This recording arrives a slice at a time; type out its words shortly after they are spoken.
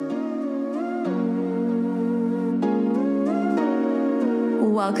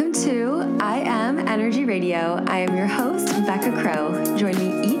Welcome to I Am Energy Radio. I am your host, Becca Crow. Join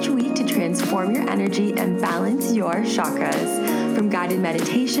me each week to transform your energy and balance your chakras. From guided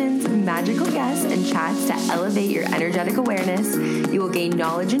meditations, magical guests, and chats to elevate your energetic awareness, you will gain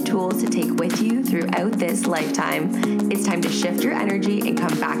knowledge and tools to take with you throughout this lifetime. It's time to shift your energy and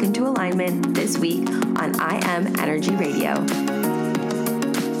come back into alignment this week on I Am Energy Radio.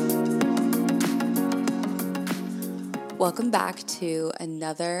 Welcome back to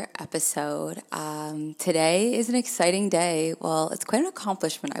another episode. Today is an exciting day. Well, it's quite an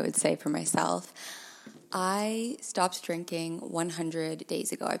accomplishment, I would say, for myself. I stopped drinking 100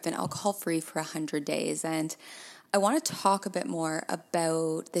 days ago. I've been alcohol-free for 100 days, and I want to talk a bit more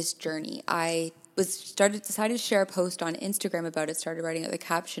about this journey. I decided to share a post on Instagram about it, started writing out the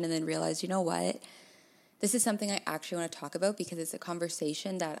caption, and then realized, you know what? This is something I actually want to talk about because it's a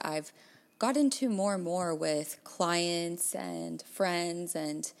conversation that I've got into more and more with clients and friends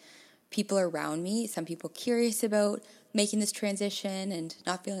and people around me. Some people curious about making this transition and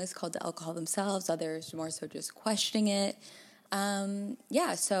not feeling as called to alcohol themselves. Others more so just questioning it.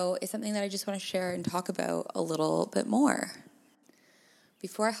 So it's something that I just want to share and talk about a little bit more.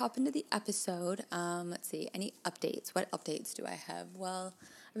 Before I hop into the episode, let's see, any updates? What updates do I have? Well,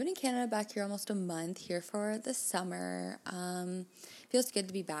 I've been in Canada back here almost a month, here for the summer. Feels good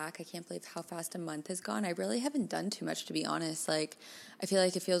to be back. I can't believe how fast a month has gone. I really haven't done too much, to be honest. I feel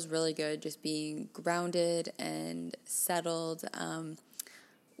like it feels really good just being grounded and settled.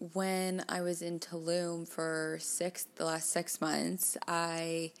 When I was in Tulum for the last 6 months,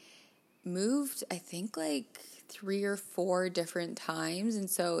 I moved, I think 3 or 4 different times, and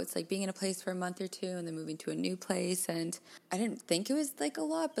so it's like being in a place for a month or two and then moving to a new place. And I didn't think it was a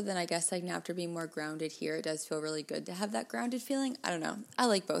lot, but then I guess now after being more grounded here, it does feel really good to have that grounded feeling. I don't know, I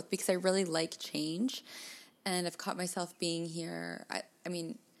like both because I really like change, and I've caught myself being here. I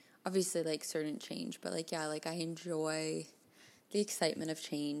mean obviously certain change, but I enjoy the excitement of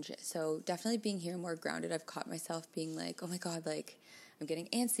change. So definitely being here more grounded, I've caught myself being oh my god, I'm getting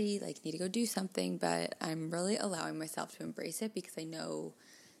antsy, need to go do something, but I'm really allowing myself to embrace it because I know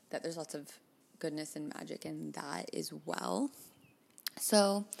that there's lots of goodness and magic in that as well.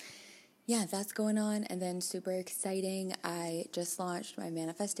 So, yeah, that's going on. And then super exciting, I just launched my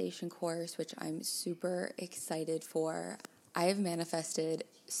manifestation course, which I'm super excited for. I have manifested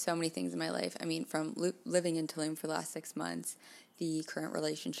so many things in my life. I mean, from living in Tulum for the last 6 months, the current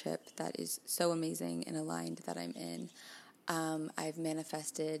relationship that is so amazing and aligned that I'm in. I've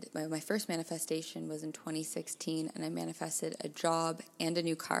manifested, my first manifestation was in 2016, and I manifested a job and a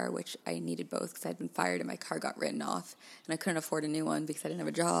new car, which I needed both because I'd been fired and my car got written off, and I couldn't afford a new one because I didn't have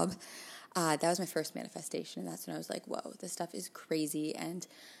a job. That was my first manifestation, and that's when I was like, whoa, this stuff is crazy. And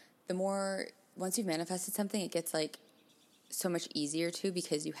once you've manifested something, it gets so much easier too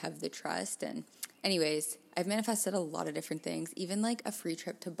because you have the trust. And anyways, I've manifested a lot of different things, even a free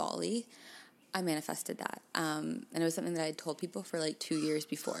trip to Bali. I manifested that. And it was something that I had told people for 2 years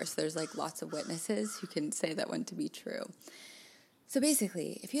before. So there's lots of witnesses who can say that one to be true. So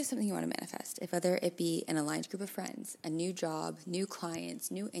basically, if you have something you want to manifest, if whether it be an aligned group of friends, a new job, new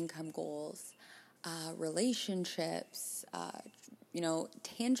clients, new income goals, relationships,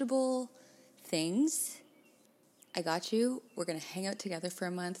 tangible things, I got you. We're going to hang out together for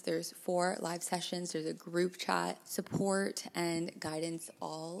a month. There's 4 live sessions. There's a group chat, support, and guidance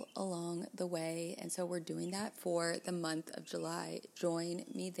all along the way. And so we're doing that for the month of July. Join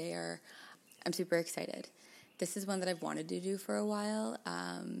me there. I'm super excited. This is one that I've wanted to do for a while,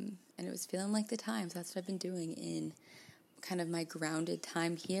 and it was feeling like the time. So that's what I've been doing in kind of my grounded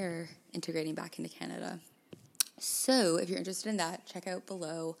time here, integrating back into Canada. So if you're interested in that, check out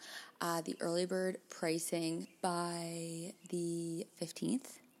below the early bird pricing by the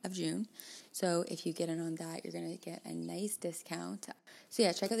 15th of June. So if you get in on that, you're going to get a nice discount. So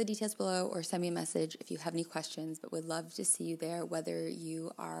yeah, check out the details below or send me a message if you have any questions, but would love to see you there, whether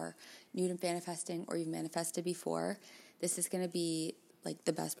you are new to manifesting or you've manifested before. This is going to be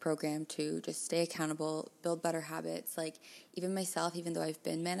the best program to just stay accountable, build better habits. Even myself, even though I've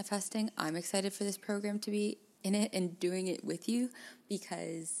been manifesting, I'm excited for this program to be in it and doing it with you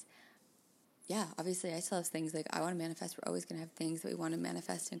because obviously I still have things I want to manifest. We're always going to have things that we want to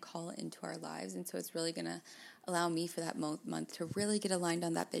manifest and call into our lives. And so it's really going to allow me for that month to really get aligned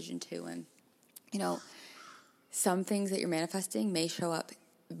on that vision too. And, some things that you're manifesting may show up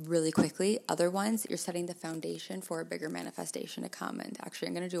really quickly. Other ones, you're setting the foundation for a bigger manifestation to come. And actually,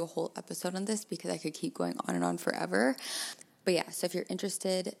 I'm going to do a whole episode on this because I could keep going on and on forever. But yeah, so if you're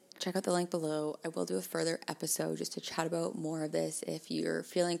interested, check out the link below. I will do a further episode just to chat about more of this if you're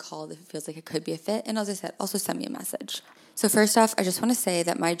feeling called, if it feels like it could be a fit. And as I said, also send me a message. So first off, I just want to say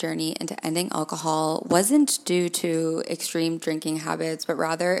that my journey into ending alcohol wasn't due to extreme drinking habits, but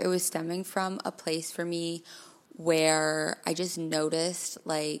rather it was stemming from a place for me where I just noticed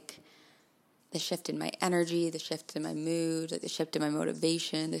like the shift in my energy, the shift in my mood, like the shift in my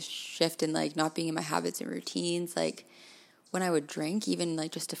motivation, the shift in like not being in my habits and routines. Like when I would drink, even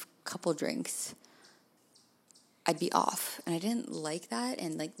like just a couple drinks, I'd be off. And I didn't like that.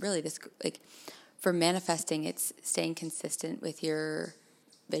 And like really this, like for manifesting, it's staying consistent with your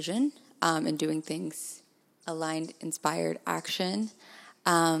vision and doing things aligned, inspired action.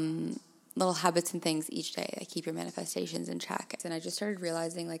 Little habits and things each day that keep your manifestations in check. And I just started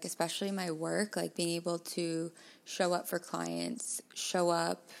realizing, like, especially my work, like being able to show up for clients, show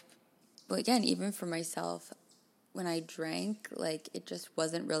up, well, again, even for myself, when I drank, like, it just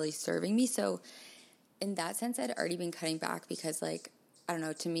wasn't really serving me. So in that sense, I'd already been cutting back because, like, I don't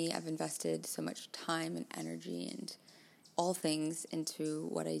know, to me, I've invested so much time and energy and all things into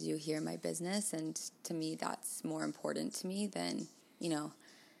what I do here in my business. And to me, that's more important to me than,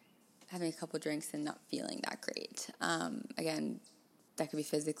 having a couple drinks and not feeling that great. Again, that could be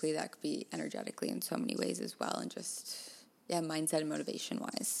physically, that could be energetically in so many ways as well. And just, mindset and motivation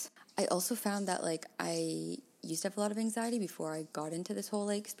wise. I also found that like I used to have a lot of anxiety before I got into this whole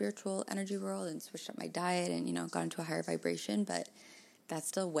like spiritual energy world and switched up my diet and, got into a higher vibration. But that's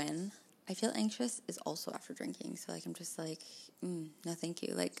still when I feel anxious is also after drinking. So like, I'm just like, no, thank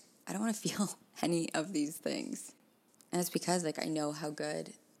you. Like, I don't want to feel any of these things. And it's because like I know how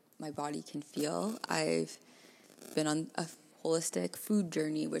good my body can feel. I've been on a holistic food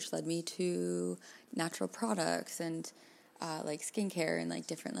journey, which led me to natural products and like skincare and like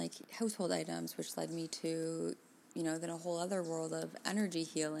different like household items, which led me to, then a whole other world of energy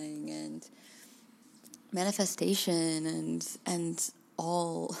healing and manifestation and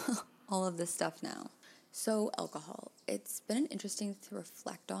all all of this stuff now. So alcohol, it's been interesting to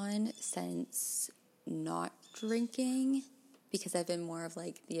reflect on since not drinking, because I've been more of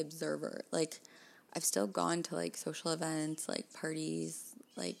like the observer. Like I've still gone to like social events, like parties,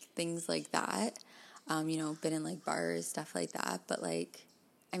 like things like that. Been in like bars, stuff like that. But like,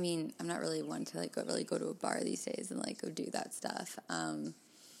 I mean, I'm not really one to like go to a bar these days and like go do that stuff.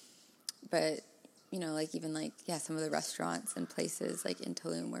 But like even like, some of the restaurants and places like in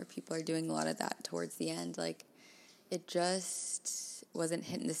Tulum where people are doing a lot of that towards the end, like it just wasn't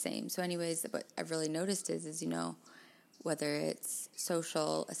hitting the same. So anyways, what I've really noticed is whether it's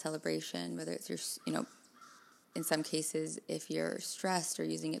social, a celebration, whether it's your, in some cases, if you're stressed or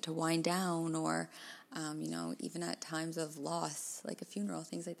using it to wind down or, even at times of loss, like a funeral,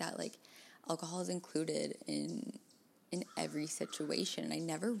 things like that, like alcohol is included in every situation. And I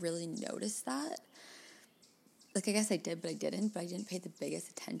never really noticed that. Like, I guess I did, but I didn't pay the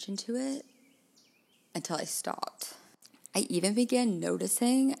biggest attention to it until I stopped. I even began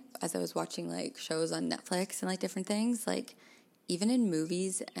noticing as I was watching like shows on Netflix and like different things, like even in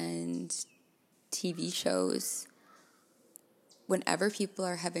movies and TV shows, whenever people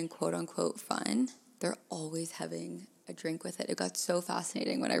are having quote unquote fun, they're always having a drink with it. It got so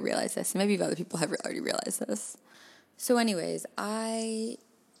fascinating when I realized this. Maybe other people have already realized this. So anyways, I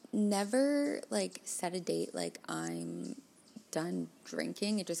never like set a date like I'm done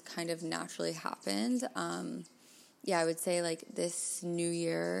drinking. It just kind of naturally happened. I would say like this New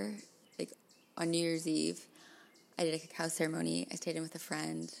Year, like on New Year's Eve, I did a cacao ceremony. I stayed in with a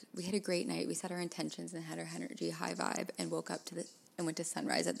friend. We had a great night. We set our intentions and had our energy high vibe and woke up and went to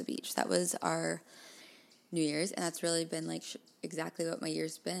sunrise at the beach. That was our New Year's, and that's really been like exactly what my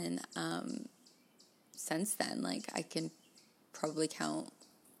year's been since then. Like I can probably count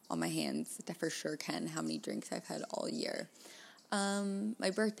on my hands, I for sure can, how many drinks I've had all year. My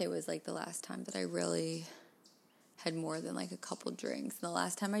birthday was like the last time that I really had more than like a couple drinks. And the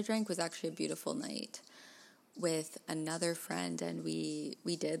last time I drank was actually a beautiful night with another friend, and we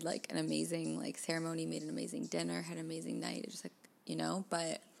did like an amazing like ceremony, made an amazing dinner, had an amazing night. It just like,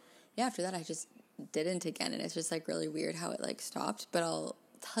 but after that I just didn't again, and it's just like really weird how it like stopped. But I'll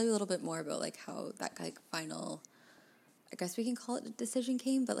tell you a little bit more about like how that like final, I guess we can call it a decision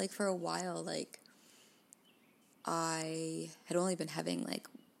came. But like for a while, like I had only been having like,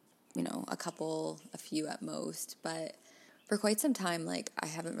 a few at most, but for quite some time, like I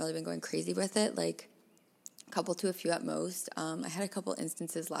haven't really been going crazy with it, like a couple to a few at most. I had a couple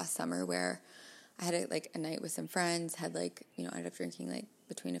instances last summer where I had a night with some friends, had like, ended up drinking like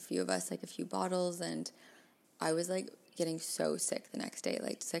between a few of us, like a few bottles, and I was like getting so sick the next day,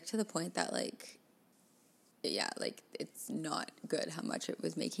 like sick to the point that like, like it's not good how much it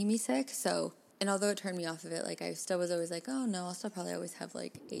was making me sick. So, and although it turned me off of it, like I still was always like, oh no, I'll still probably always have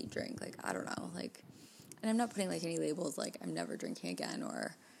like a drink. Like, I don't know, like and I'm not putting like any labels like I'm never drinking again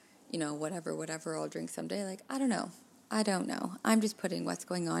or, whatever, I'll drink someday. Like, I don't know. I'm just putting what's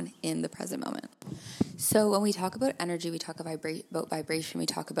going on in the present moment. So when we talk about energy, we talk about vibration, we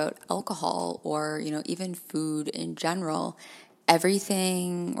talk about alcohol or, even food in general.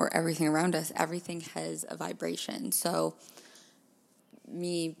 Everything around us, everything has a vibration. So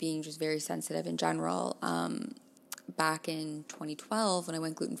me being just very sensitive in general, back in 2012 when I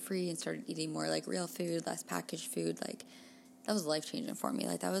went gluten-free and started eating more like real food, less packaged food, like that was life-changing for me.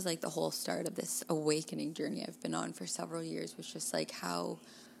 Like that was like the whole start of this awakening journey I've been on for several years, was just like how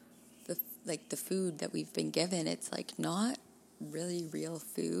the food that we've been given, it's like not really real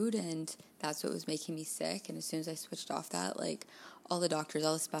food, and that's what was making me sick. And as soon as I switched off that, like all the doctors,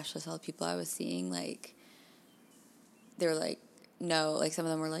 all the specialists, all the people I was seeing, like they were like, no, like some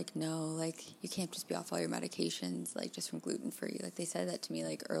of them were like, no, like you can't just be off all your medications like just from gluten-free. Like they said that to me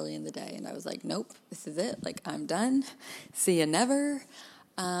like early in the day, and I was like, nope, this is it. Like I'm done. See you never.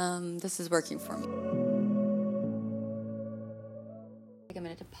 This is working for me. Take a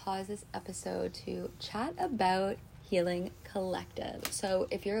minute to pause this episode to chat about Healing Collective. So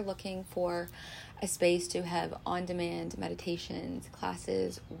if you're looking for a space to have on-demand meditations,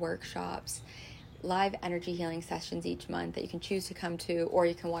 classes, workshops, live energy healing sessions each month that you can choose to come to, or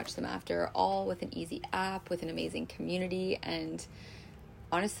you can watch them after, all with an easy app, with an amazing community, and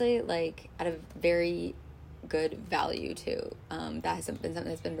honestly, like at a very good value too. That has been something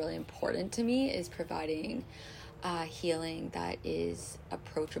that's been really important to me, is providing healing that is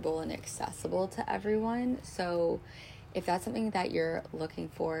approachable and accessible to everyone. So if that's something that you're looking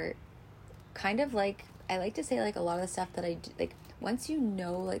for, kind of like, I like to say like a lot of the stuff that I do, like once you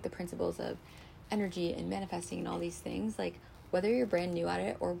know like the principles of energy and manifesting and all these things, like whether you're brand new at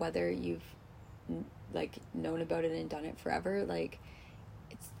it or whether you've like known about it and done it forever, like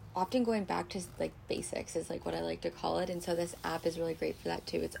it's often going back to like basics is like what I like to call it. And so this app is really great for that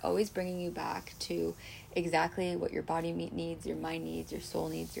too. It's always bringing you back to exactly what your body needs, your mind needs, your soul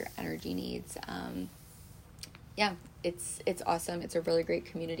needs, your energy needs. It's awesome. It's a really great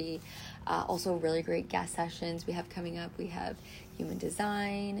community. Also really great guest sessions we have coming up. We have human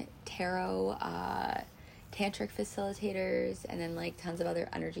design, tarot, tantric facilitators, and then like tons of other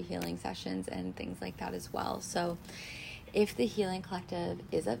energy healing sessions and things like that as well. So if the Healing Collective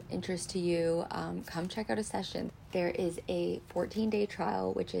is of interest to you, come check out a session. There is a 14-day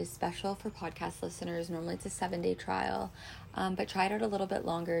trial, which is special for podcast listeners. Normally it's a 7-day trial, but try it out a little bit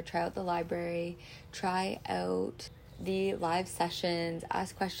longer. Try out the library. Try out the live sessions,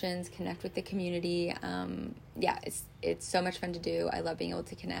 ask questions, connect with the community. It's so much fun to do. I love being able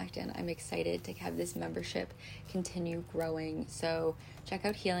to connect, and I'm excited to have this membership continue growing. So check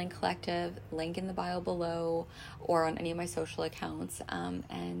out Healing Collective, link in the bio below or on any of my social accounts,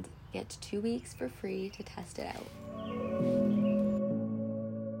 and get 2 weeks for free to test it out.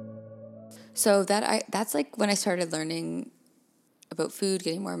 So that's like when I started learning about food,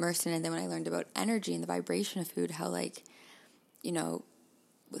 getting more immersed in it. And then when I learned about energy and the vibration of food, how like,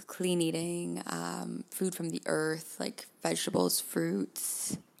 with clean eating, food from the earth, like vegetables,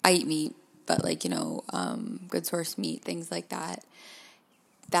 fruits, I eat meat, but like, good source meat, things like that,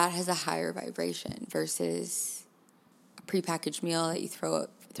 that has a higher vibration versus a prepackaged meal that you throw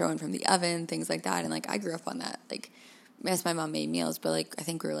in from the oven, things like that. And like, I grew up on that. Like, yes, my mom made meals, but like, I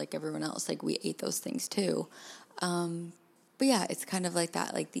think we were like everyone else, like we ate those things too. But yeah, it's kind of like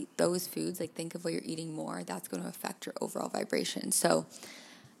that, like those foods, like think of what you're eating more, that's going to affect your overall vibration. So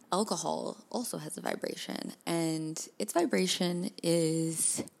alcohol also has a vibration, and its vibration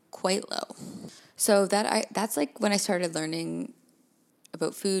is quite low. So that's like when I started learning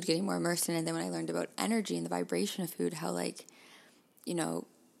about food, getting more immersed in it. And then when I learned about energy and the vibration of food, how like,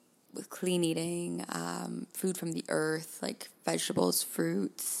 with clean eating, food from the earth, like vegetables,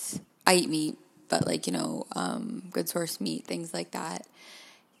 fruits, I eat meat, but like, good source meat, things like that,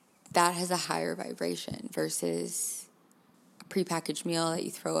 that has a higher vibration versus a prepackaged meal that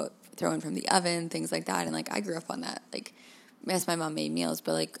you throw in from the oven, things like that. And like, I grew up on that. Like, yes, my mom made meals,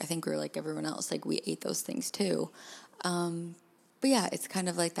 but like, I think we were like everyone else, like we ate those things too. But yeah, it's kind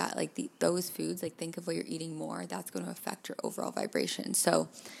of like that, like those foods, like think of what you're eating more, that's going to affect your overall vibration. So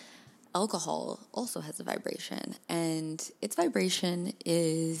alcohol also has a vibration, and its vibration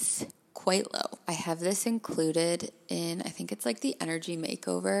is quite low. I have this included in, I think it's like the Energy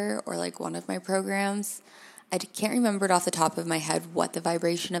Makeover or like one of my programs. I can't remember it off the top of my head what the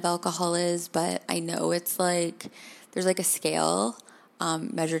vibration of alcohol is, but I know it's like, there's like a scale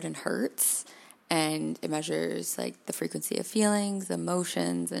measured in hertz, and it measures like the frequency of feelings,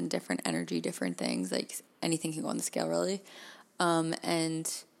 emotions, and different energy, different things, like anything can go on the scale really.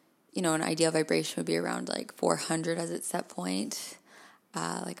 And an ideal vibration would be around like 400 as its set point.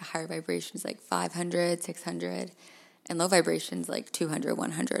 Like a higher vibration is like 500, 600, and low vibrations like 200,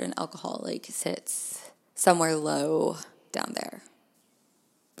 100, and alcohol like sits somewhere low down there.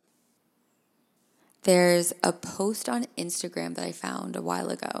 There's a post on Instagram that I found a while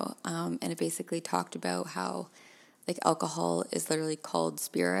ago, and it basically talked about how like alcohol is literally called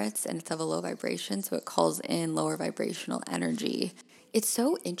spirits and it's of a low vibration, so it calls in lower vibrational energy. It's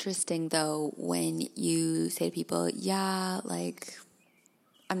so interesting though when you say to people, yeah, like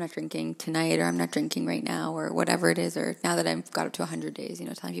I'm not drinking tonight, or I'm not drinking right now, or whatever it is, or now that I've got up to 100 days,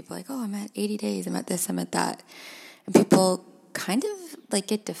 telling people like, oh, I'm at 80 days, I'm at this, I'm at that. And people kind of like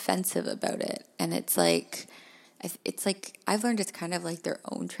get defensive about it. And it's like I've learned it's kind of like their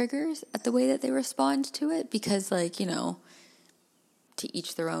own triggers at the way that they respond to it, because like, to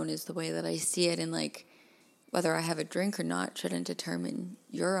each their own is the way that I see it. And like, whether I have a drink or not shouldn't determine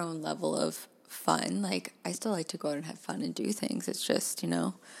your own level of fun. Like, I still like to go out and have fun and do things. It's just,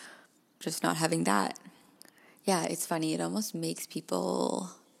 just not having that. Yeah, it's funny. It almost makes people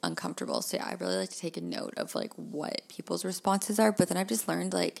uncomfortable. So yeah, I really like to take a note of like what people's responses are. But then I've just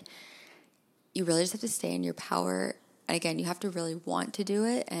learned like you really just have to stay in your power. And again, you have to really want to do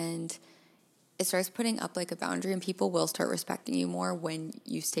it. And it starts putting up like a boundary, and people will start respecting you more when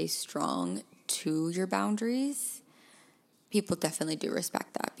you stay strong to your boundaries. People definitely do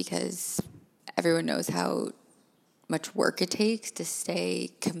respect that, because everyone knows how much work it takes to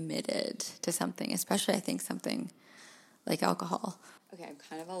stay committed to something, especially I think something like alcohol. Okay, I'm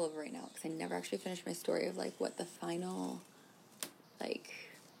kind of all over right now because I never actually finished my story of like what the final like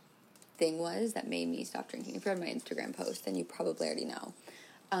thing was that made me stop drinking. If you read my Instagram post, then you probably already know.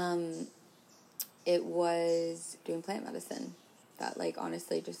 It was doing plant medicine that like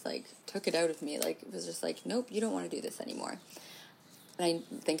honestly just like took it out of me. Like it was just like, nope, you don't want to do this anymore. And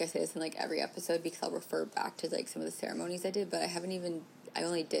I think I say this in like every episode because I'll refer back to like some of the ceremonies I did, but I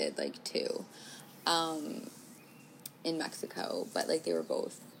only did like 2 in Mexico, but like they were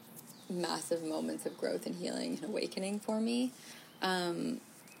both massive moments of growth and healing and awakening for me.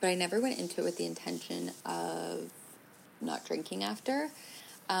 But I never went into it with the intention of not drinking after.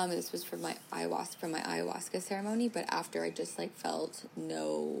 This was from my ayahuasca ceremony, but after I just like felt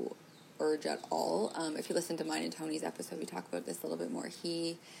no urge at all. If you listen to mine and Tony's episode, we talk about this a little bit more.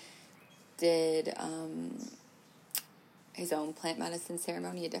 He did his own plant medicine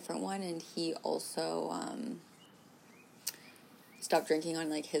ceremony, a different one, and he also stopped drinking on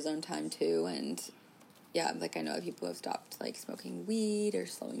like his own time too. And yeah, like I know people have stopped like smoking weed or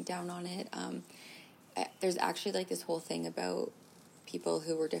slowing down on it. There's actually like this whole thing about people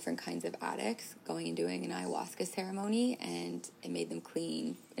who were different kinds of addicts going and doing an ayahuasca ceremony, and it made them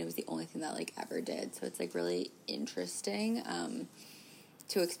clean. And it was the only thing that like ever did. So it's like really interesting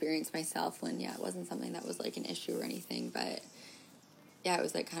to experience myself when, yeah, it wasn't something that was like an issue or anything, but yeah, it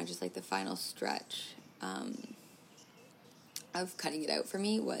was like kind of just like the final stretch of cutting it out for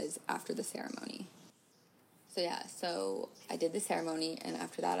me was after the ceremony. So yeah, so I did the ceremony, and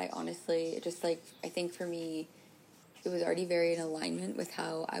after that I honestly just like, I think for me, it was already very in alignment with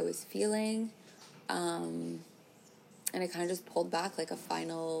how I was feeling. And it kind of just pulled back like a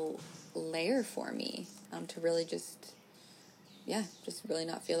final layer for me to really just really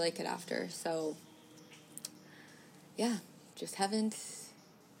not feel like it after. So, yeah, just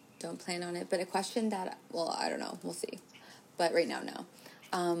don't plan on it. But a question that, well, I don't know, we'll see. But right now, no.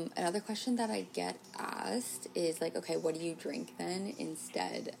 Another question that I get asked is like, okay, what do you drink then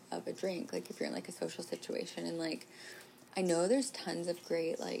instead of a drink? Like if you're in like a social situation, and like, I know there's tons of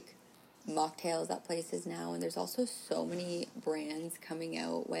great like mocktails at places now, and there's also so many brands coming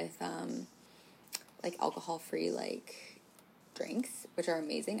out with like alcohol-free like drinks, which are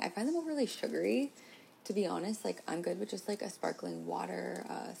amazing. I find them overly sugary, to be honest. Like I'm good with just like a sparkling water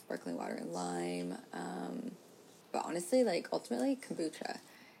and lime. But honestly, like ultimately kombucha.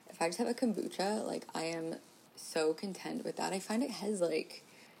 If I just have a kombucha, like I am so content with that. I find it has like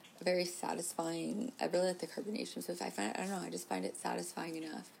a very satisfying, I really like the carbonation. So if I find it, I don't know, I just find it satisfying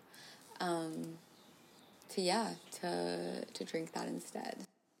enough to drink that instead.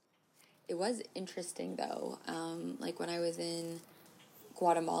 It was interesting though. Like when I was in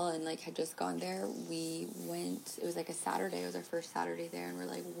Guatemala and like had just gone there, we went, it was like a Saturday, it was our first Saturday there, and we're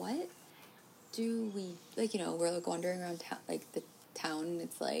like, what do we, like, we're like wandering around like the town, and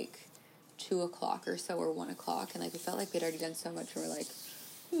it's like 2:00 or so, or 1:00, and like we felt like we'd already done so much, and we're like,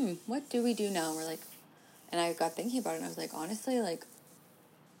 what do we do now? And we're like, and I got thinking about it, and I was like, honestly, like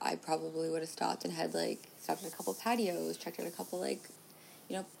I probably would have stopped and had like stopped at a couple patios, checked out a couple like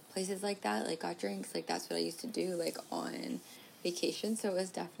places like that, like got drinks. Like that's what I used to do like on vacation, so it was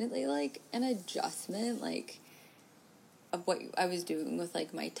definitely like an adjustment, like of what I was doing with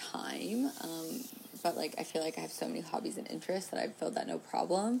like my time. But like I feel like I have so many hobbies and interests that I've filled that no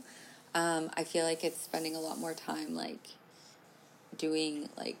problem. I feel like it's spending a lot more time like doing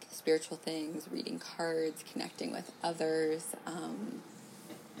like spiritual things, reading cards, connecting with others.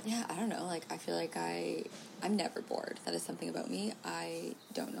 Yeah, I don't know. Like I feel like I'm never bored. That is something about me. I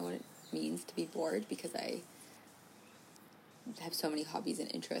don't know what it means to be bored because I have so many hobbies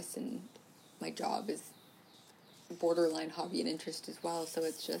and interests, and my job is borderline hobby and interest as well. So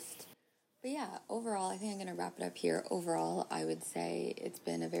it's just, but yeah, overall, I think I'm going to wrap it up here. Overall, I would say it's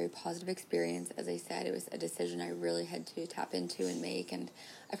been a very positive experience. As I said, it was a decision I really had to tap into and make. And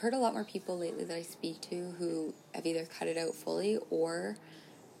I've heard a lot more people lately that I speak to who have either cut it out fully or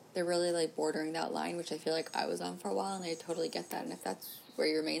they're really like bordering that line, which I feel like I was on for a while, and I totally get that. And if that's where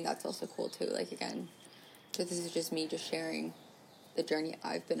you remain, that's also cool too. Like again, so this is just me just sharing the journey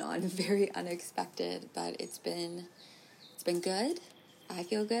I've been on. Very unexpected, but it's been good. I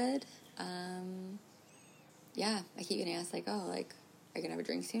feel good. Yeah, I keep getting asked like, oh, like, are you gonna have a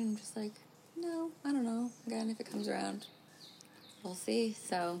drink soon? I'm just like, no, I don't know. Again, if it comes around, we'll see.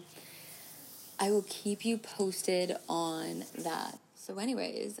 So I will keep you posted on that. So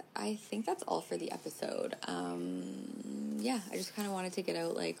anyways, I think that's all for the episode. Yeah, I just kind of wanted to get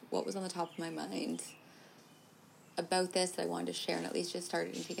out like what was on the top of my mind about this that I wanted to share, and at least just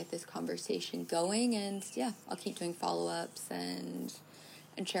starting to get this conversation going. And yeah, I'll keep doing follow-ups and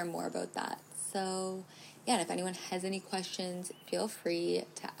share more about that. So yeah, and if anyone has any questions, feel free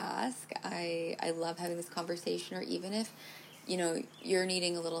to ask. I love having this conversation, or even if, you know, you're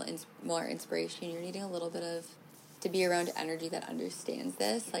needing a little more inspiration, you're needing a little bit of to be around energy that understands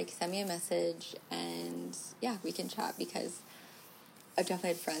this, like send me a message and yeah, we can chat, because I've definitely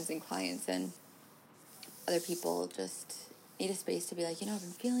had friends and clients and other people just need a space to be like, you know, I've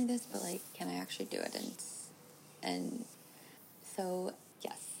been feeling this, but like, can I actually do it? And so,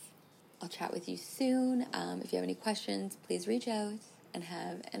 yes, I'll chat with you soon. If you have any questions, please reach out, and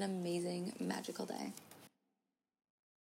have an amazing, magical day.